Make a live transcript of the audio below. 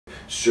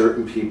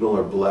Certain people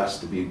are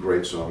blessed to be a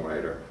great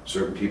songwriter.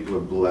 Certain people are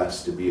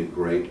blessed to be a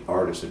great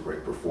artist, a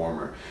great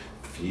performer.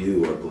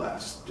 Few are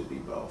blessed to be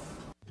both.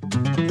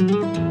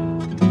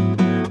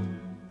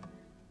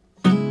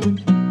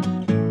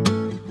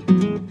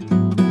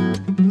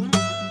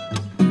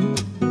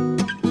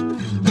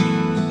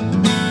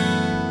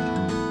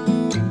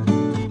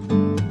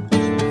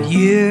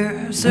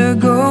 Years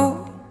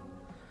ago,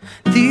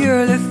 the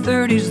early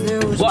 30s,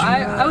 there was. Well,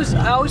 I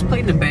always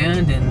played in a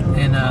band in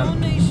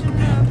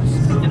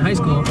high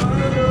school,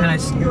 and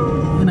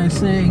I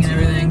sang and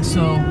everything.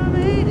 So,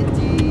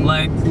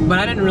 like, but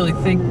I didn't really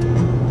think.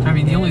 I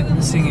mean, the only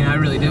singing I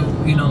really did,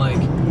 you know, like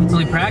the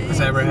only practice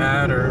I ever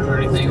had or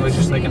anything was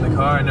just like in the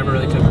car. I never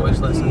really took voice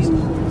lessons,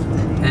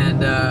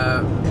 and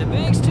I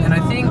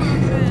think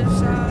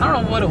I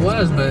don't know what it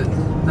was, but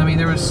I mean,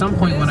 there was some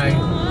point when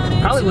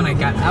probably when I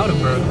got out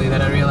of Berkeley,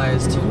 that I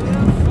realized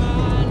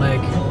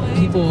like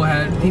people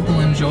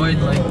enjoyed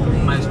like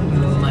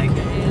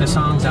the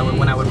songs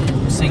when I would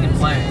sing and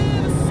play,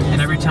 and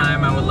every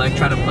time I would like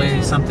try to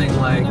play something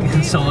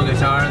like solo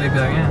guitar, they'd be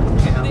like, yeah,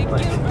 you know,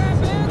 like,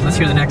 let's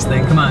hear the next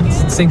thing, come on,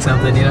 sing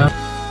something, you know.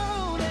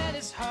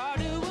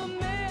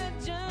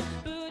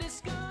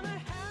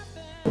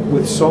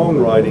 With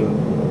songwriting,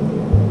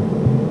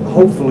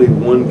 hopefully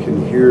one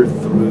can hear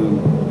through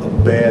a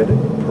bad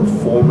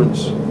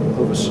performance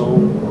of a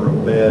song or a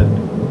bad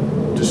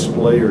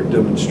display or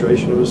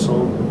demonstration of a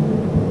song.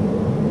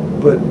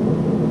 But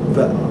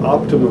the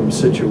optimum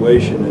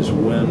situation is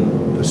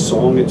when the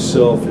song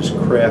itself is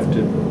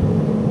crafted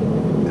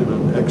in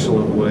an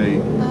excellent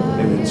way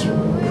and it's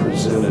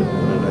presented in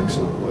an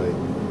excellent way.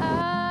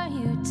 Are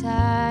you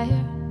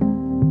tired?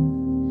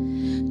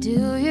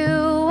 Do you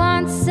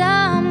want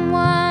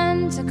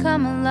someone to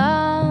come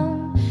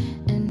along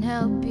and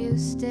help you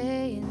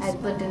stay? I'd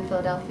lived in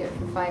Philadelphia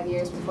for 5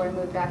 years before I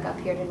moved back up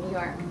here to New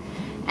York.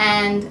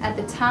 And at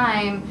the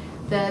time,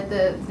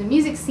 the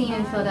music scene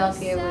in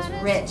Philadelphia was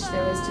rich.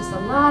 There was just a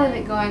lot of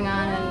it going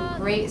on and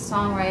great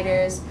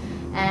songwriters.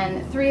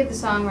 And 3 of the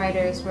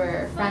songwriters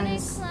were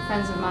friends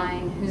of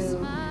mine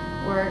who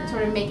were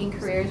sort of making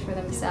careers for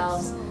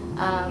themselves.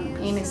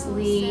 Amos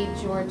Lee,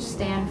 George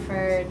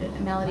Stanford,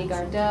 Melody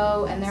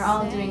Gardot, and they're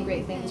all doing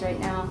great things right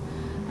now.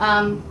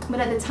 But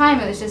at the time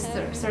it was just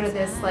sort of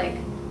this like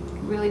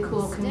really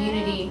cool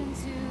community.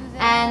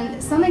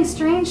 And something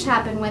strange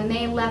happened when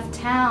they left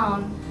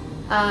town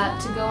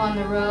to go on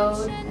the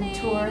road and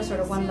tour sort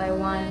of one by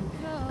one.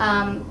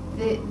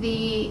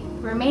 The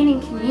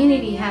remaining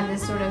community had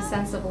this sort of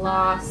sense of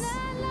loss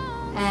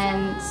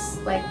and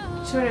like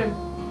sort of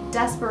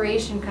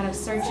desperation, kind of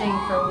searching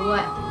for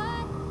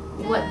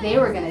what they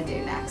were going to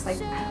do next.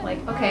 Like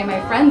okay, my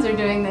friends are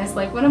doing this,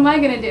 like what am I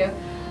going to do?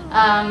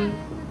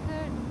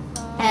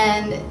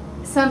 And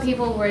some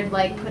people would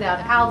like put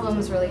out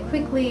albums really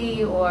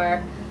quickly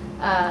or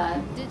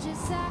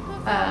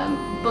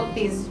book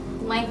these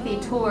lengthy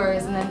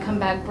tours and then come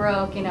back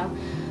broke, you know.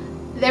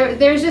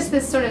 There's just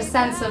this sort of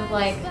sense of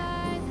like,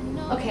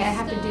 okay, I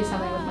have to do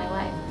something with my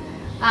life.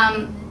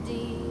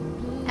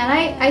 And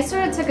I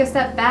sort of took a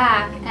step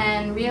back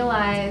and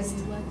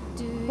realized,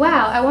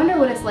 wow, I wonder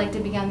what it's like to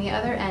be on the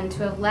other end,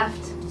 to have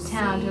left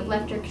town, to have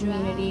left your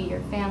community,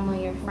 your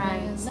family, your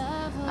friends.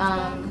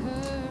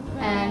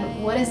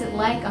 And what is it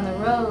like on the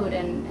road,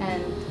 and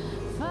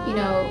you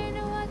know,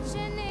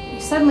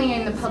 suddenly you're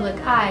in the public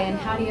eye, and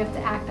how do you have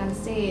to act on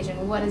stage,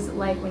 and what is it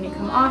like when you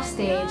come off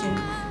stage, and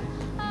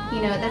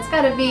you know, that's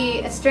got to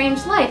be a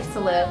strange life to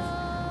live.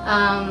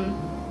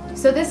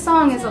 So this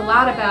song is a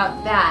lot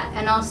about that,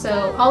 and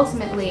also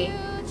ultimately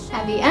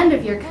at the end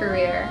of your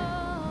career,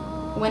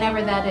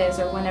 whenever that is,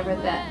 or whatever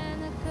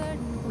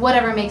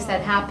makes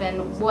that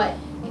happen, what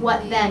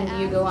then do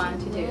you go on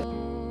to do?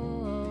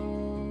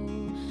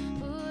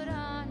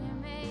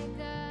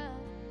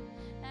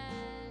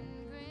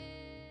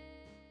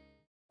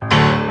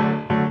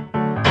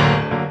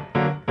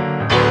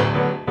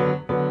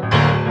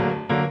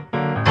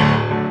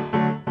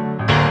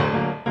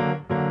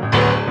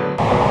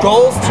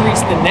 Goals to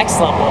reach the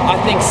next level, I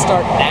think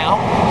start now.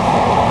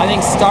 I think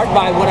start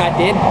by what I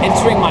did,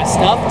 entering my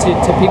stuff to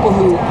people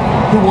who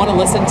want to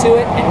listen to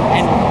it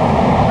and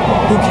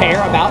who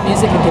care about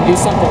music and can do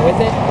something with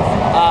it.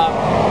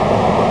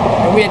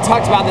 And we had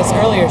talked about this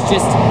earlier. It's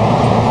just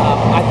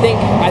I think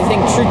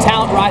true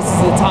talent rises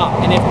to the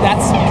top, and if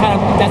that's kind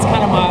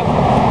of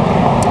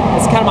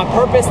my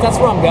purpose.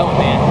 That's where I'm going,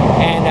 man.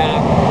 And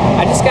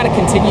I just got to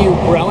continue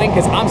growing,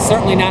 because I'm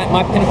certainly not at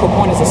my pinnacle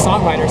point as a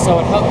songwriter.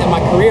 So I'd hope that my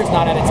career's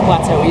not at its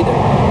plateau either.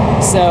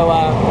 So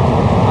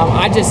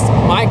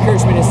my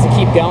encouragement is to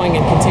keep going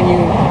and continue.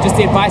 Just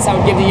the advice I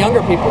would give the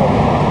younger people: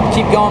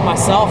 keep going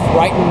myself,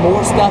 writing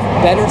more stuff,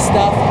 better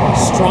stuff,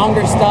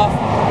 stronger stuff,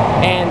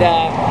 and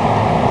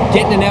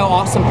getting to know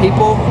awesome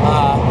people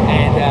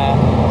and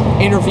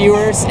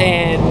interviewers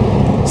and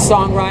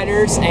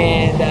songwriters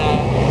and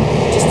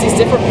just these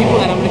different people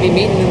that I'm going to be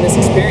meeting in this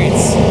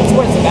experience. That's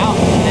what it's about,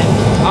 and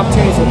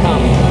opportunities will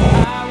come.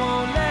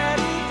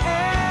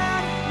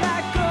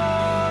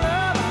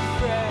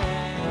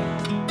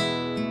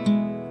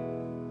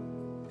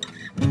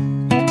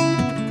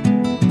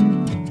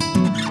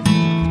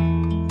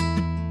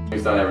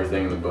 We've done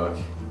everything in the book.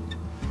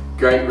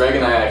 Greg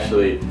and I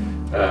actually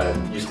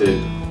used to,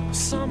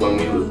 when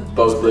we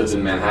both lived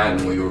in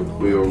Manhattan, we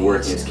were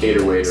working as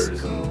cater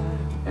waiters,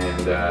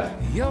 and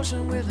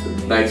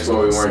nights when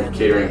we weren't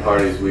catering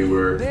parties, we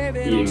were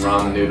eating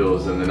ramen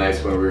noodles, and the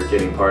nights when we were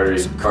getting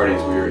parties, we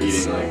were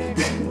eating like,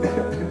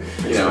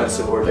 you know,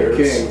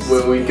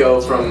 when we'd go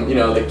from, you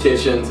know, the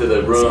kitchen to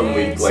the room,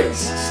 we'd like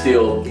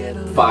steal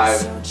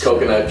 5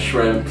 coconut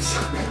shrimps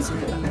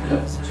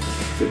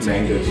with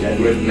mango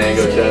chutney.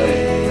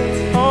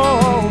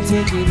 Oh,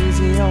 take it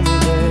easy on me,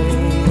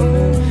 baby.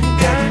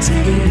 Gotta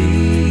take it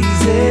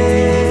easy.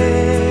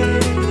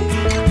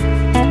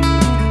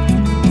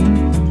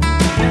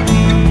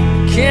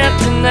 Can't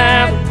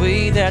deny the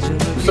way that you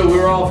look. So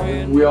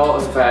we all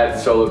have had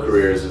solo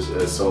careers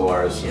as solo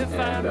artists,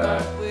 and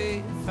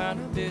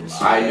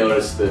I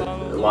noticed that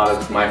a lot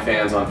of my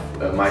fans on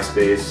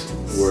MySpace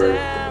were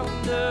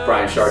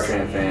Brian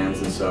Chartrand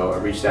fans, and so I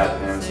reached out to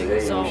him and said,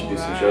 hey, you know, we should do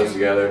some shows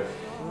together.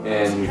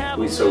 And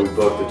we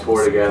booked a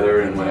tour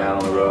together and went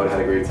out on the road, had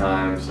a great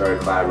time, started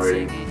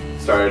collaborating.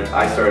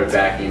 I started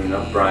backing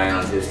up Brian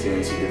on his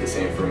tunes, he did the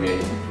same for me.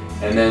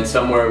 And then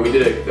somewhere, we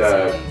did it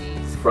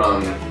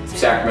from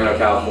Sacramento,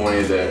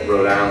 California to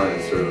Rhode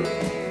Island, sort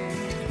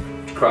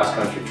of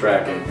cross-country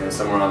trek, and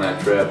somewhere on that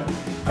trip,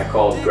 I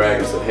called Greg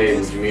and said, hey,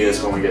 would you meet us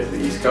when we get to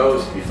the East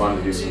Coast? It'd be fun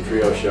to do some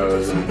trio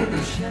shows,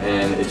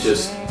 and it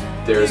just,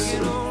 there's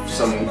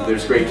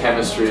great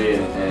chemistry,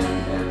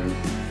 and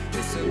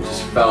it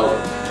just felt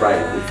right.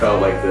 It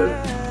felt like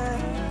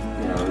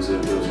it was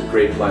a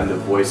great blend of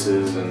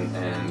voices,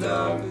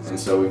 and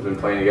so we've been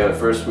playing together.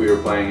 First we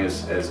were playing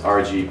as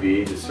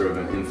RGB, just sort of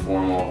an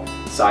informal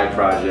side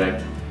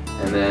project,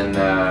 and then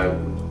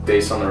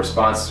based on the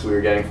responses we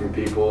were getting from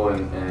people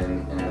and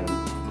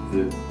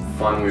the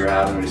fun we were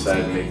having, we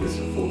decided to make this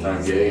a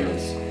full-time gig, and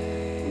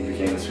it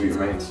became The Sweet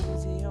Remains.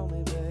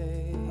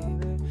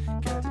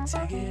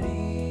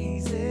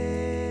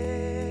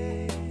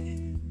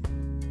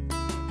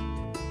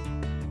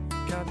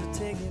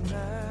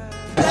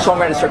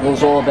 Songwriters Circle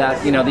is all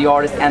about, you know, the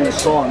artist and the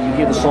song. You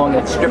hear the song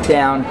and it's stripped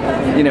down,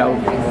 you know,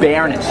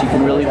 bareness. You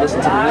can really listen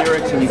to the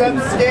lyrics, and you can,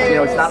 you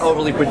know, it's not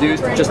overly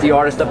produced, just the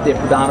artist up there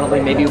predominantly,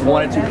 maybe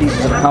 1 or 2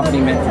 pieces of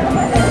accompaniment,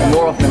 and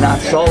more often than not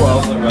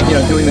solo, you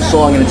know, doing the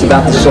song, and it's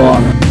about the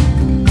song.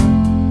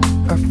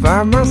 I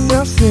find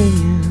myself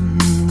singing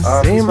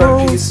the same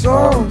old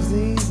songs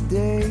these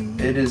days.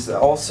 It is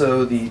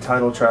also the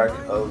title track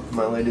of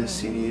my latest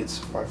CD.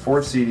 It's my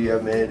 4th CD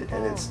I've made,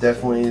 and it's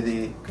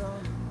definitely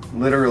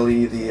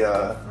literally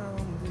the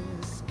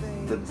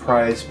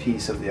prize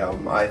piece of the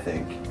album, I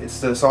think.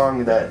 It's the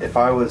song that if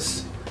I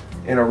was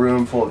in a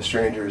room full of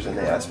strangers and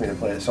they asked me to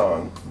play a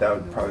song, that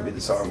would probably be the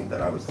song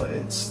that I would play.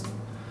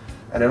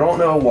 And I don't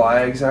know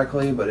why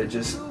exactly, but it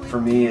just,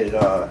 for me, it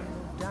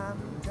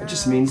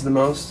just means the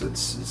most.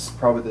 It's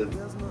probably the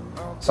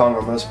song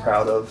I'm most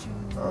proud of.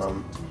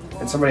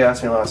 And somebody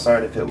asked me last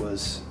night if it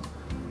was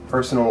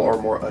personal or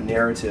more a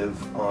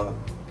narrative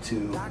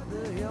to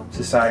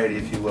society,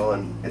 if you will,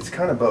 and it's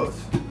kind of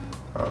both.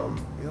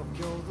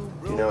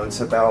 You know, it's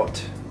about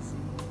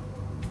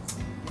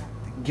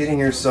getting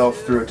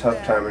yourself through a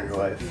tough time in your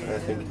life, and I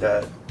think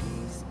that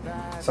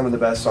some of the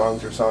best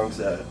songs are songs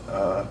that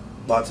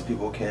lots of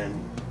people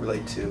can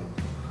relate to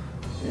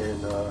in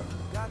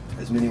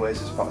as many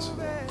ways as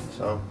possible.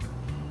 So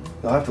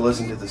you'll have to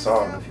listen to the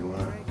song if you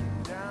want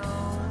to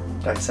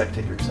dissect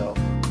it yourself.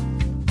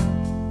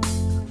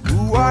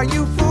 Who are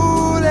you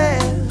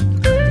fooling?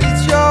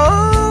 It's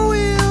your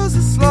wheels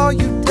that slow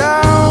you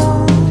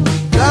down,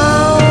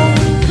 down.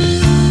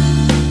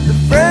 The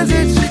friends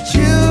that you're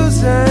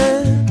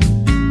choosing,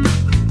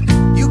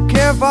 you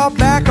can't fall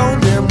back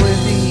on them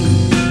with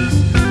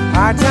ease.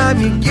 High time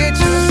you get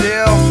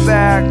yourself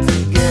back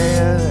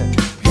together,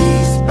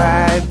 piece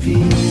by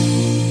piece.